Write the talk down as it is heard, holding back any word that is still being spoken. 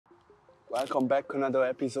Welcome back to another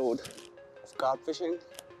episode of carp fishing.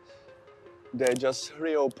 They just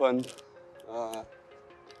reopened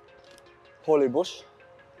Hollybush,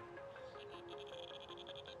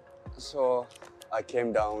 so I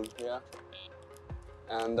came down here,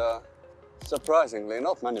 and surprisingly,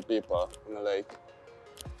 not many people in the lake.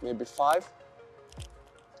 Maybe five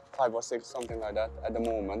or six, something like that at the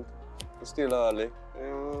moment. It's still early.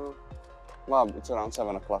 Well, it's around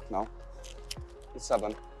 7 o'clock now. It's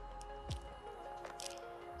 7.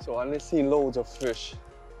 So I see loads of fish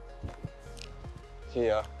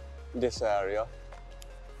here in this area.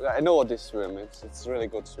 I know this swim, it's really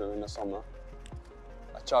good swim in the summer.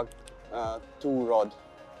 I chucked 2 rod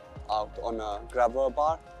out on a gravel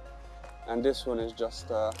bar, and this one is just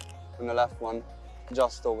on the left one,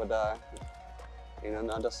 just over there in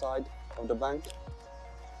another side of the bank.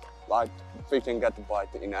 But we can get a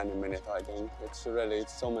bite in any minute, I think. It's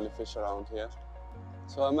so many fish around here.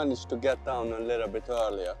 So I managed to get down a little bit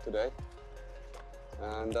earlier today,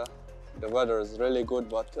 and the weather is really good,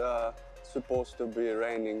 but it's supposed to be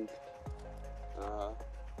raining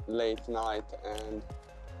late night and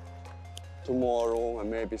tomorrow,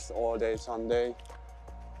 and maybe all day Sunday.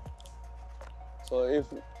 So if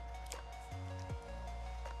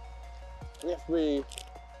we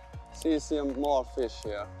see some more fish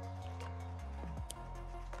here,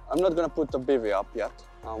 I'm not gonna put the bivvy up yet.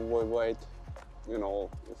 We'll wait. You know,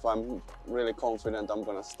 if I'm really confident I'm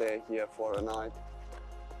gonna stay here for a night.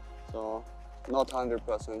 So, not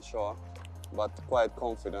 100% sure, but quite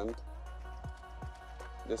confident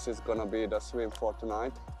this is gonna be the swim for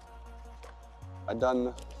tonight. I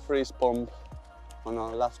done freeze pump on a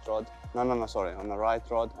left rod, on the right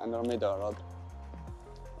rod and a middle rod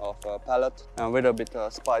of a pellet, and with a bit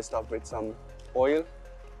spiced up with some oil.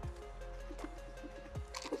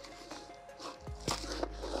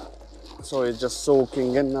 So it's just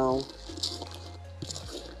soaking in now.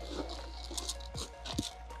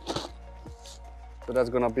 So that's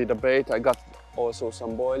gonna be the bait. I got also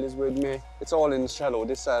some boilies with me. It's all in shallow.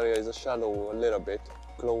 This area is a shallow, a little bit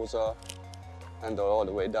closer and all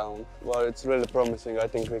the way down. Well, it's really promising. I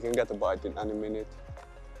think we can get a bite in any minute.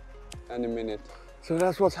 So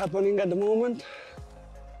that's what's happening at the moment.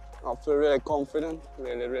 I feel really confident,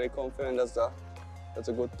 really confident. That's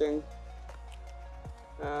a good thing.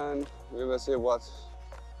 And we will see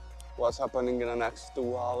what's happening in the next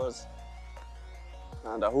 2 hours.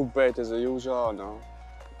 And the hook bait is the usual, no,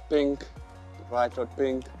 pink, right rod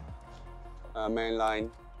pink, main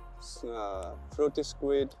line, fruity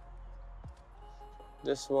squid.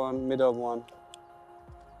 This one, middle one,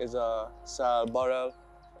 is a sail barrel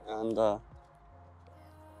and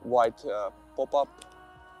white pop-up.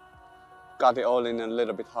 Cut it all in a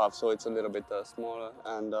little bit half, so it's a little bit smaller.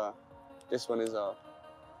 And this one is a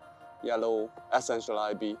yellow essential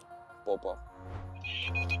IB pop-up.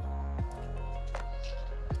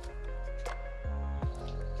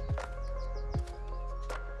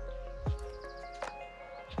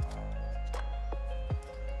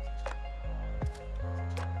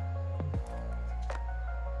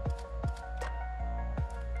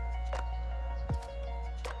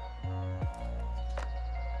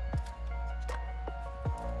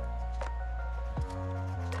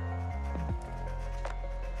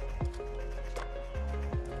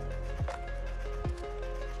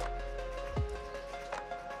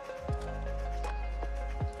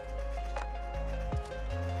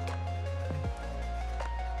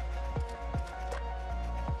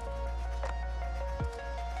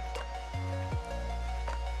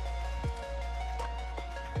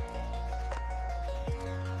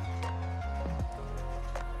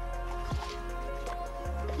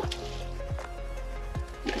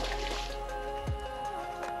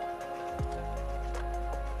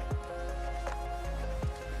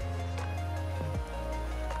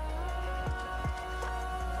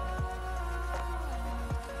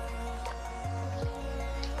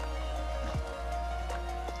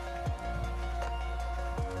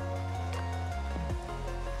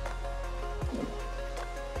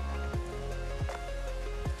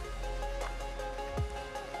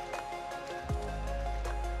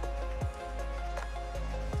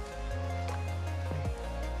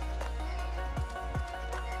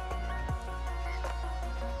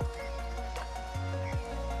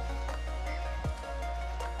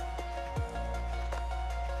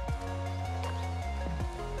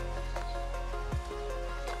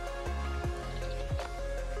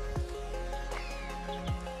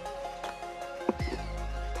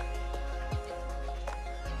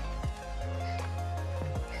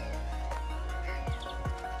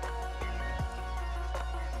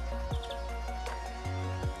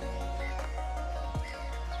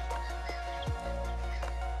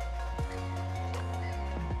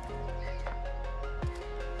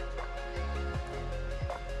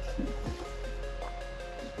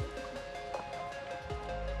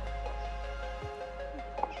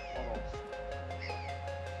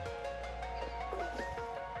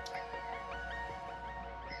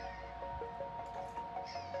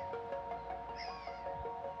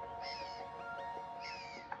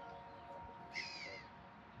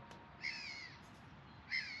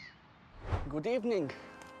 Good evening.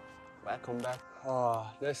 Welcome back.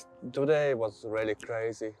 Today was really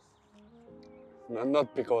crazy.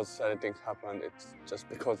 Not because anything happened, it's just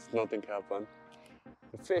because nothing happened.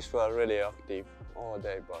 The fish were really active all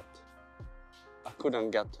day, but I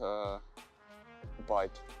couldn't get a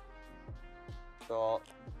bite. So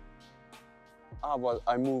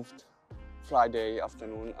I moved Friday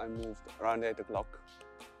afternoon, I moved around 8 o'clock.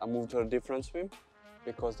 I moved to a different swim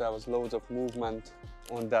because there was loads of movement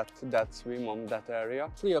on that swim, on that area.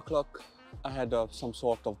 3 o'clock I had some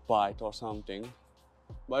sort of bite or something.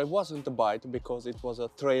 But it wasn't a bite because it was a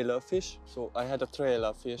trailer fish. So I had a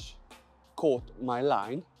trailer fish caught my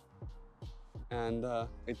line and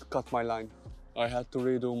it cut my line. I had to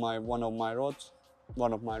redo one of my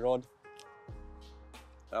rods.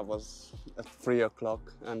 That was at 3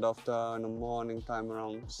 o'clock, and after in the morning time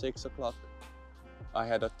around 6 o'clock I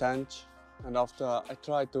had a tench, and after I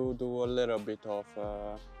tried to do a little bit of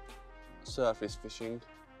surface fishing,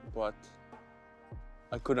 but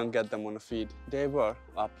I couldn't get them on a feed. They were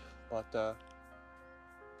up, but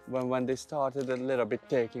when they started a little bit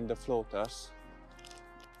taking the floaters,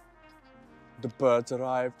 the birds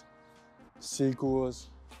arrived, seagulls,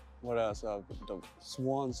 what else? The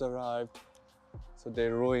swans arrived, so they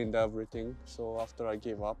ruined everything. So after I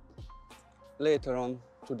gave up, later on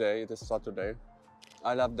today, this Saturday,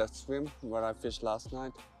 I left that swim where I fished last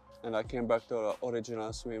night, and I came back to the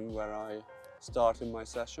original swim where I started my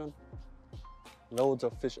session. Loads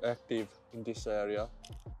of fish active in this area.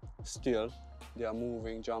 Still, they are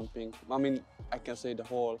moving, jumping. I mean, I can say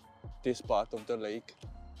this part of the lake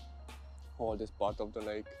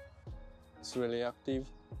is really active.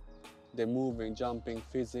 They're moving, jumping,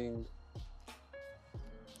 fizzing.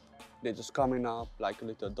 They're just coming up like a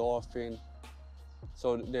little dolphin.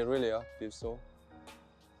 So they're really active. So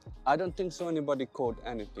I don't think so anybody caught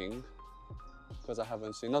anything, because I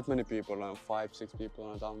haven't seen not many people, 5-6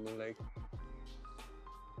 people down the lake.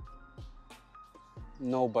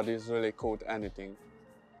 Nobody's really caught anything,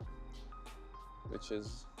 which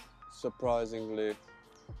is surprisingly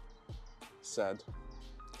sad.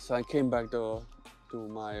 So I came back to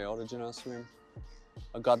my original swim.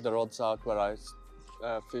 I got the rods out where I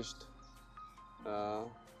fished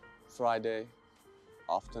Friday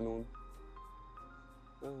afternoon.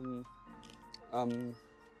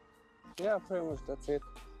 Yeah, pretty much that's it.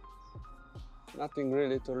 Nothing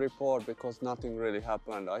really to report because nothing really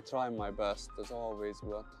happened. I try my best as always,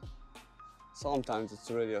 but sometimes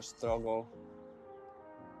it's really a struggle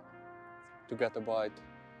to get a bite.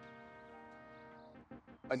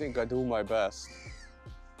 I think I do my best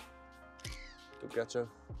to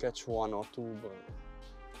catch one or two, but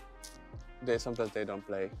sometimes they don't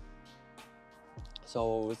play.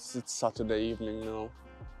 So it's Saturday evening now,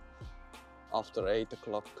 after 8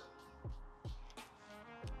 o'clock.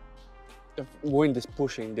 The wind is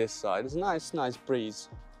pushing this side. It's a nice breeze.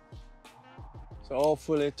 So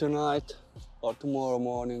hopefully tonight or tomorrow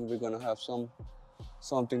morning we're gonna have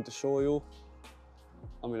something to show you.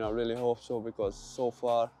 I mean, I really hope so, because so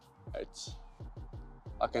far I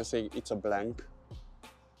can say it's a blank.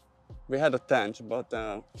 We had a tench, but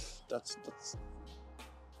that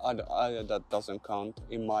doesn't count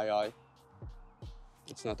in my eye.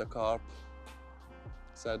 It's not a carp,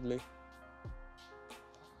 sadly.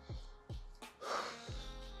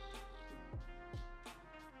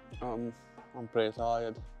 I'm pretty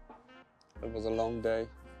tired. It was a long day,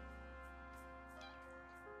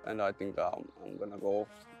 and I think I'm gonna go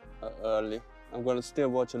early. I'm gonna still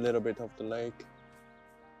watch a little bit of the lake.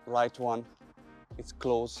 Right one, it's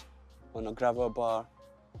close on a gravel bar.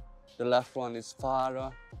 The left one is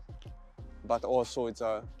farther, but also it's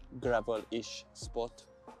a gravel-ish spot.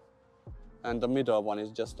 And the middle one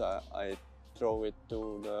is just I throw it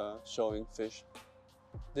to the showing fish.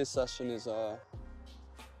 This session is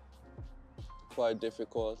quite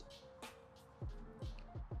difficult,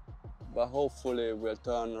 but hopefully we'll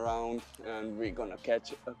turn around and we're gonna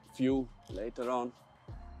catch a few later on.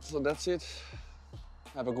 So that's it.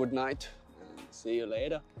 Have a good night and see you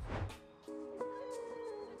later.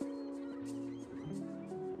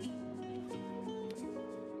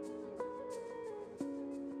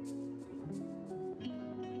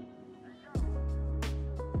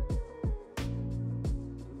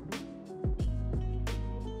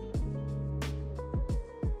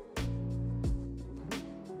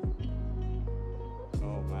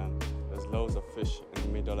 Loads of fish in the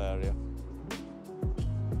middle area.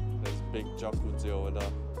 There's a big jacuzzi over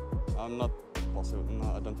there. I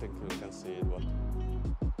don't think you can see it, but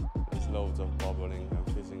there's loads of bubbling and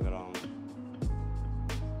fizzing around.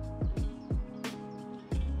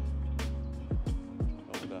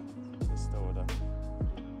 Over there, just over there.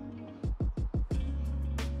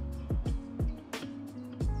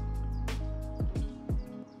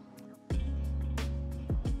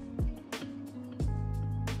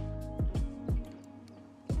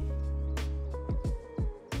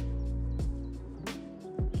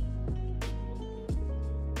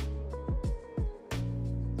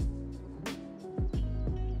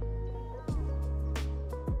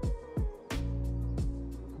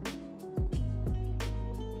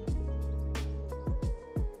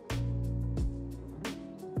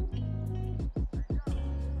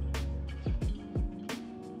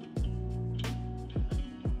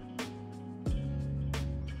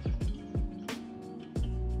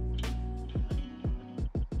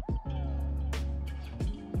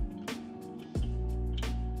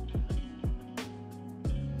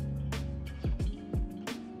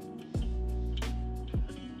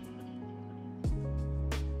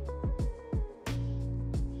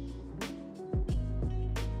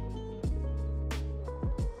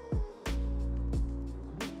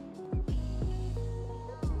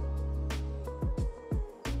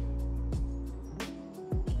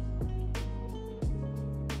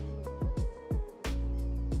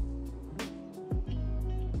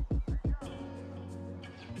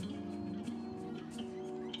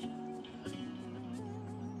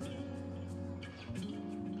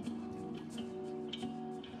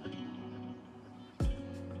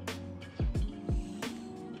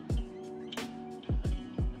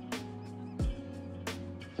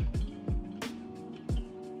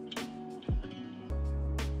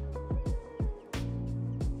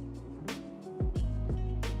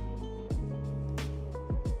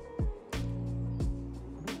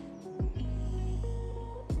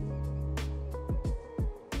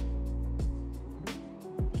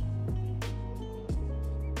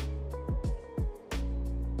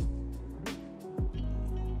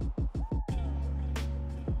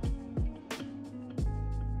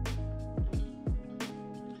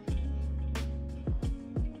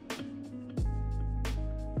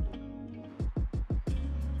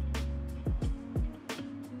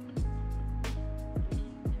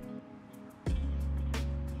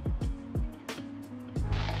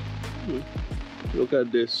 Look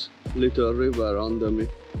at this little river under me.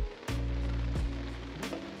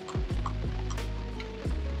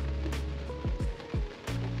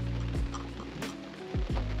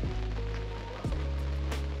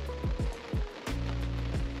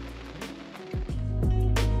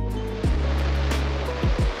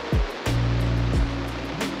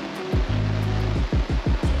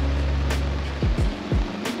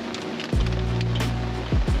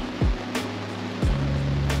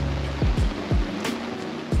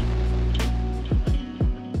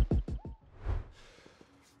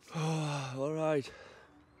 Alright,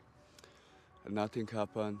 nothing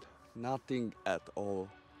happened, nothing at all.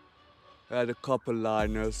 I had a couple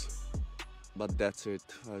liners, but that's it.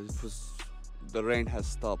 The rain has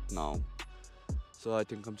stopped now, so I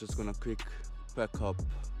think I'm just gonna quick pack up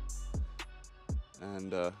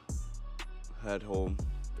and head home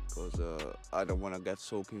because I don't wanna get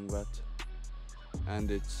soaking wet, and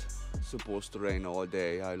it's supposed to rain all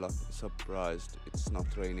day. I'm surprised it's not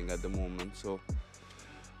raining at the moment, so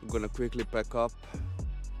I'm gonna quickly pack up,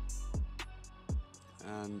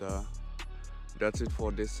 and that's it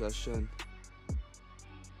for this session.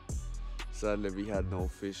 Sadly, we had no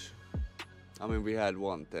fish. I mean, we had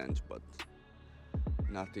one tench, but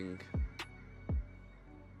nothing.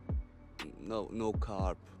 No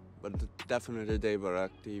carp. But definitely they were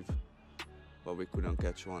active, but we couldn't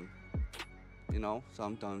catch one. You know,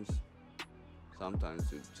 sometimes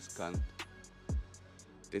you just can't.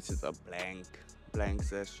 This is a blank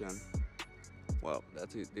session. Well,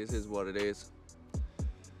 that's it. This is what it is.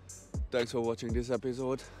 Thanks for watching this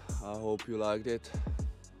episode. I hope you liked it,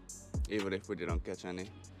 even if we didn't catch any.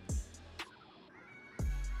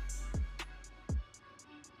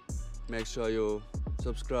 Make sure you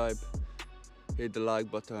subscribe, hit the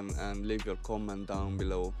like button, and leave your comment down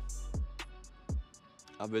below.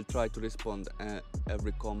 I will try to respond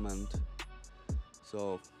every comment,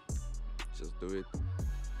 so just do it.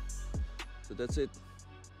 So that's it.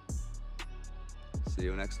 See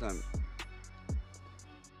you next time.